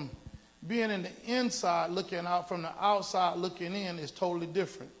 amen, from being in the inside looking out, from the outside looking in is totally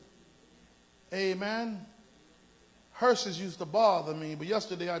different. Amen. Hearses used to bother me, but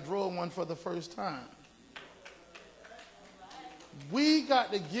yesterday I drove one for the first time. We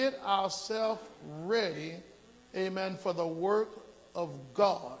got to get ourselves ready, amen, for the work of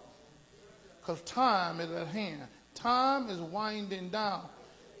God. Because time is at hand. Time is winding down.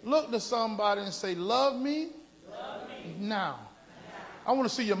 Look to somebody and say, love me, now. I want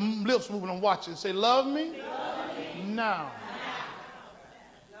to see your lips moving and watching. Say, love me, now.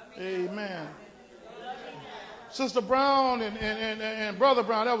 Amen. Sister Brown and Brother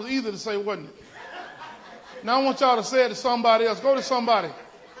Brown, that was easy to say, wasn't it? Now I want y'all to say it to somebody else. Go to somebody.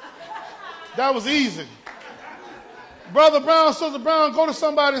 That was easy. Brother Brown, Sister Brown, go to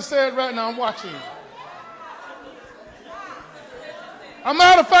somebody and say it right now. I'm watching you. As a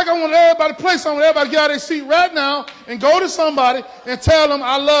matter of fact, I want everybody to play something. Everybody get out of their seat right now and go to somebody and tell them,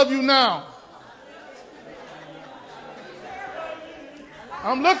 I love you now.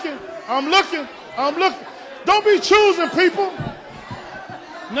 I'm looking. Don't be choosing people.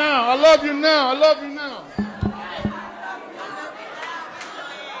 Now, I love you now. I love you now.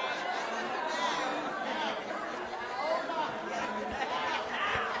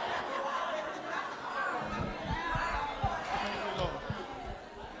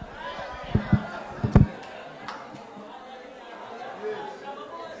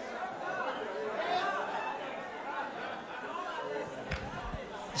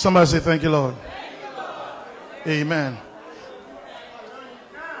 Somebody say, thank you, Lord. Amen.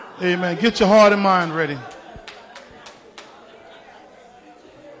 Amen. Get your heart and mind ready.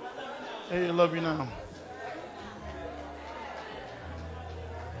 Hey, I love you now.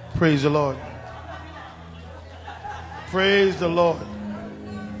 Praise the Lord. Praise the Lord.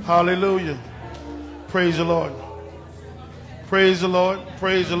 Hallelujah. Praise the Lord. Praise the Lord.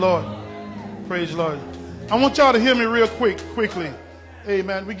 Praise the Lord. Praise the Lord. I want y'all to hear me real quickly.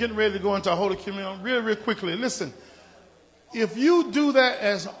 Amen. We're getting ready to go into our Holy Communion real quickly. Listen, if you do that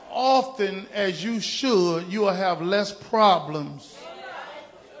as often as you should, you will have less problems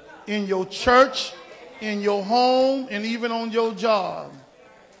in your church, in your home, and even on your job.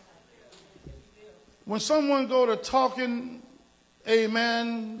 When someone go to talking,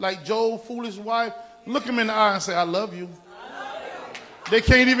 amen, like Job, foolish wife, look him in the eye and say, I love you. They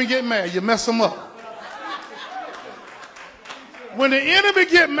can't even get mad. You mess them up. When the enemy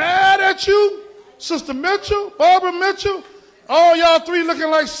get mad at you, Sister Mitchell, Barbara Mitchell, all y'all three looking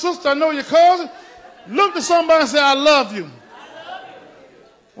like sister, I know your cousin, look to somebody and say, I love you.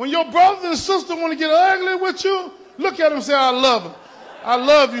 When your brothers and sisters want to get ugly with you, look at them and say, I love them. I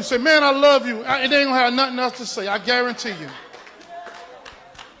love you. Say, man, I love you. It ain't going to have nothing else to say. I guarantee you.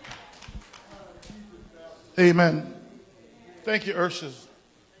 Amen. Thank you, Urshas.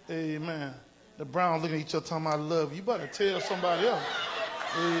 Amen. The Browns looking at each other talking about I love you. You better tell somebody else.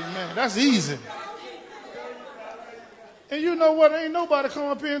 Amen. That's easy. And you know what? Ain't nobody come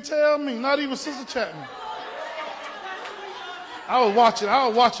up here and tell me. Not even Sister Chapman. I was watching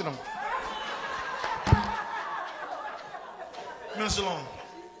them. Minister Long.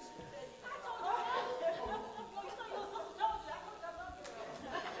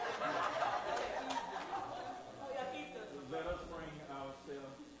 Let us bring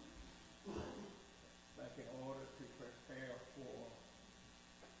ourselves back in order to prepare for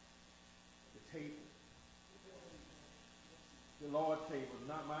the table. The Lord's table,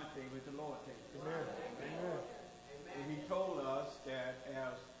 not my table, it's the Lord's table. Amen. Amen. And he told us that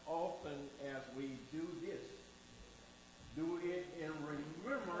as often as we do this, do it in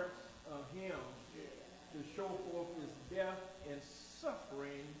remembrance of him to show forth his death and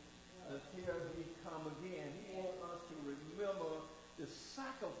suffering until he come again. He wants us to remember the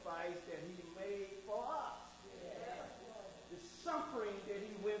sacrifice that he made for us. The suffering that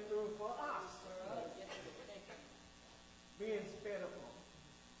he went through for us. Being sped upon.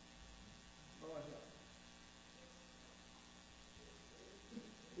 Lord help.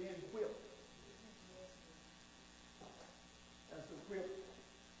 Being whipped. As the whip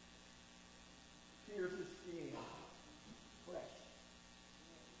pierces skin, flesh.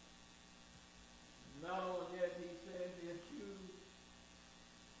 Not only that, he said, if you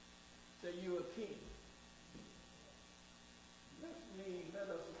say you're a king, let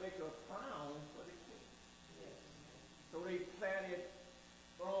us make a crown for the king. So they planted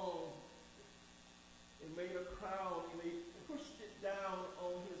thrones. They made a crown and they pushed it down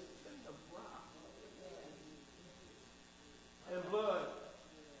on his cinder brow. And blood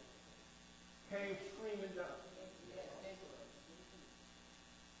came streaming down.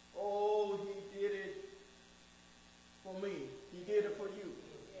 Oh, he did it for me. He did it for you.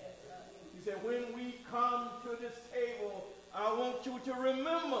 He said, when we come to this table, I want you to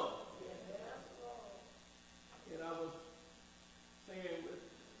remember. And I was saying with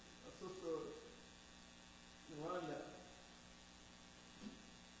a sister, Yolanda,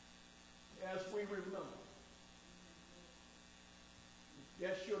 as we remember,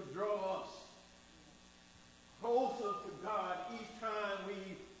 that should draw us closer to God each time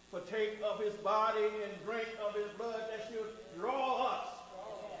we partake of his body and drink of his blood. That should draw us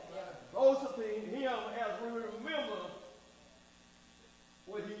closer to him as we remember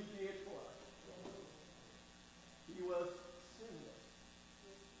what he did for us. He was sinless,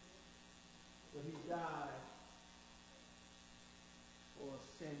 but he died for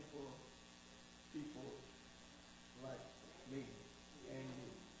sinful people like me and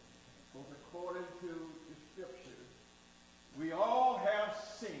you. Because according to the scriptures, we all have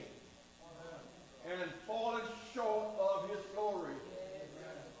sinned and fallen short of his glory.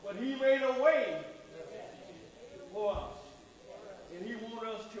 But he made a way for us. And he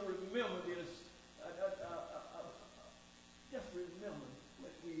wants us to remember this. Just remember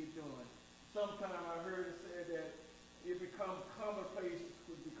what we're doing. Sometime I heard it said that it becomes commonplace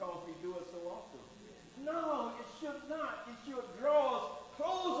because we do it so often. No, it should not. It should draw us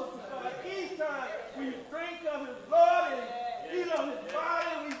closer to God. Each time we drink of his blood and eat of his body,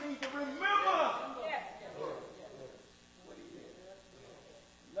 we need to remember what he did.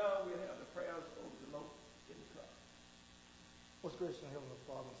 Now we have the prayers over the Lord in the cup. Most gracious and Heavenly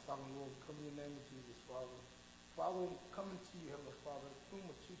Father, sovereign Lord, come in the name of Jesus, Father. Father, coming to you, Heavenly Father, doing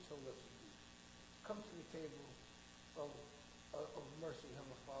what you told us to do. Come to the table of mercy,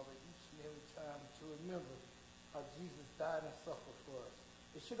 Heavenly Father, each and every time to remember how Jesus died and suffered for us.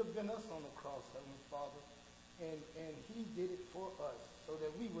 It should have been us on the cross, Heavenly Father, and he did it for us so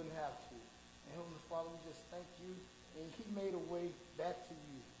that we wouldn't have to. And Heavenly Father, we just thank you, and he made a way back to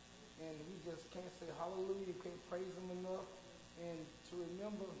you. And we just can't say hallelujah, can't praise him enough, and to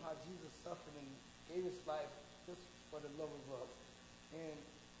remember how Jesus suffered and gave his life just for the love of us. And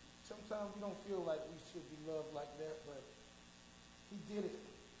sometimes we don't feel like we should be loved like that, but he did it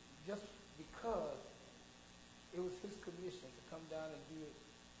just because it was his commission to come down and do it,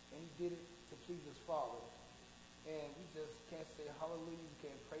 and he did it to please his Father. And we just can't say hallelujah, we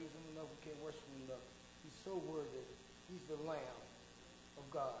can't praise him enough, we can't worship him enough. He's so worthy. He's the Lamb of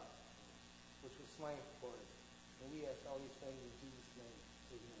God, which was slain for us. And we ask all these things in Jesus' name.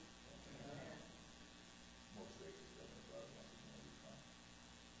 Amen. Amen. Most gracious Heavenly Father, once again we come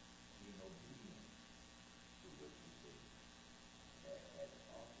in obedience to what you say. That as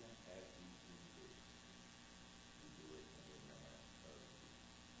often as we do this, we do it in remembrance of you.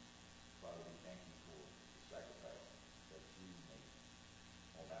 Father, we thank you for the sacrifice that you made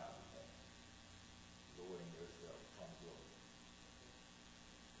on our behalf, lowering yourself from glory,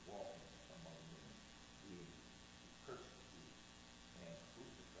 walking among men, being persecuted and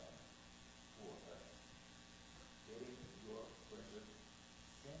crucified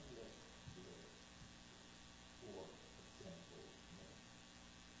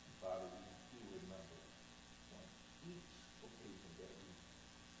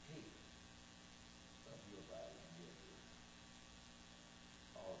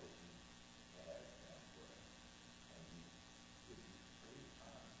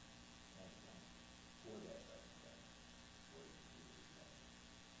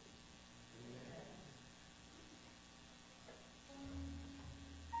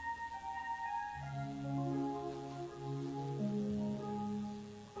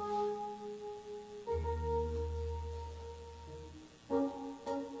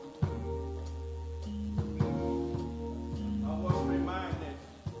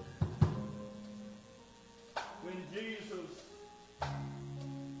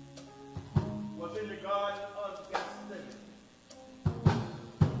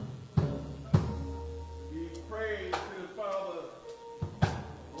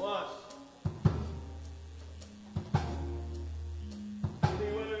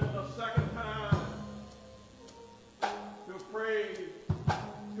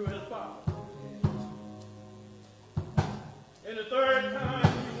the third time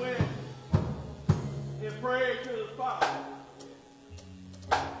he went and prayed to the Father,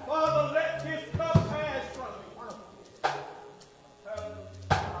 Father, let this cup pass from me.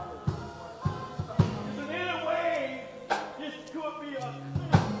 Is there any way this could be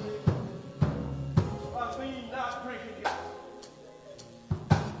accomplished by me not drinking it?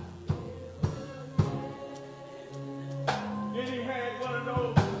 Then he had one of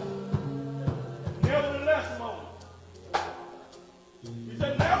those nevertheless moments. He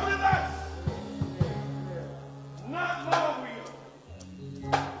said, nevertheless, not my will,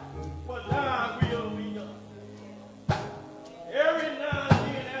 but thy will be done. Every now and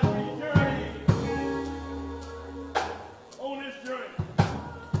then as we journey on this journey,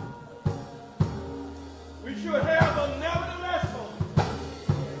 we should have a nevertheless moment.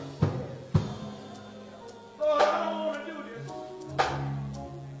 Lord, I don't want to do this.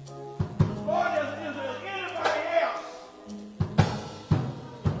 Lord, is there anybody else?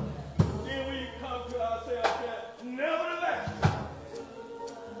 Then we come to ourselves that nevertheless,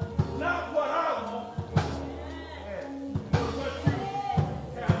 not what I want, but what you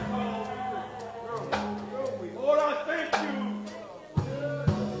have called me to. Lord, I thank you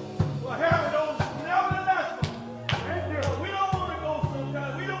for having those nevertheless. We don't want to go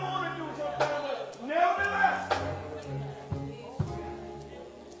sometimes. We don't want to do sometimes, but nevertheless.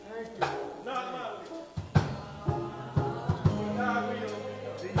 Not my will. But thy will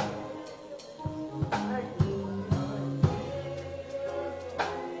be done. Thank you.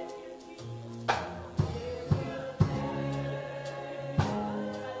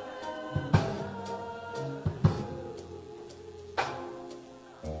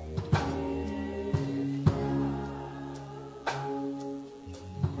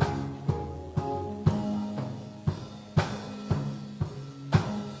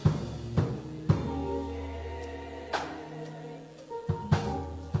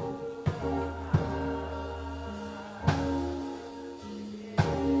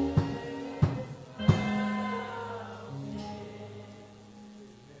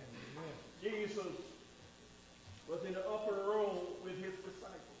 Jesus was in the upper room with his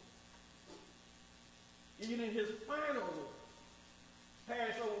disciples, eating his final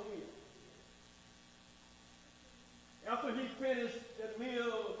Passover meal. After he finished that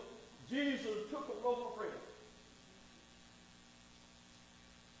meal, Jesus took a loaf of bread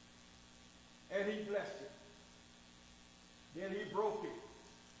and he blessed it. Then he broke it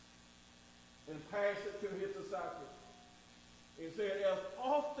and passed it to his disciples. He said, as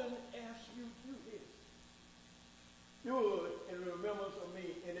often as you do this, do it in remembrance of me.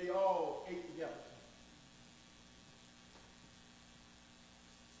 And they all ate together.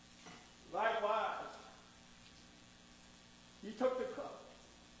 Likewise, he took the cup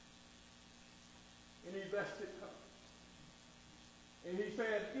and he blessed the cup. And he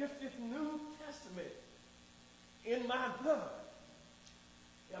said, this is New Testament in my blood.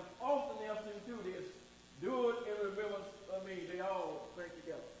 As often as you do this, do it in remembrance of me. They all drank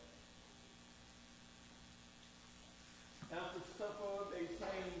together. After supper, they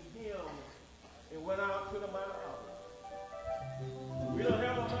sang hymns and went out to the Mount of Olives. We don't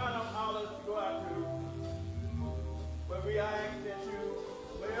have a Mount of Olives to go out to, but we ask that you,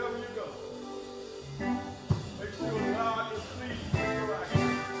 wherever you go, make sure God is pleased with your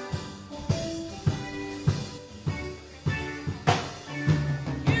actions.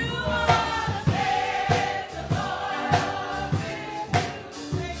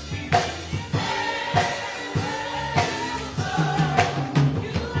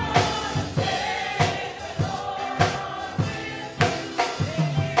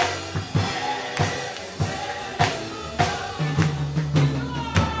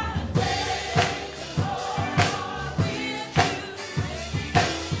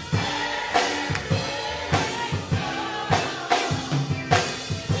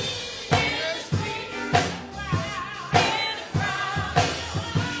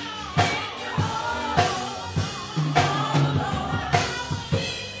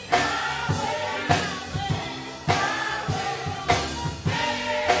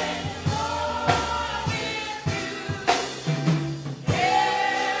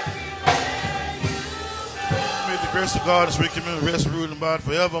 Grace of God is with you, rest, rule, and abide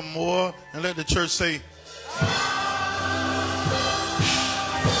forevermore. And let the church say,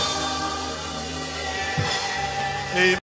 Amen.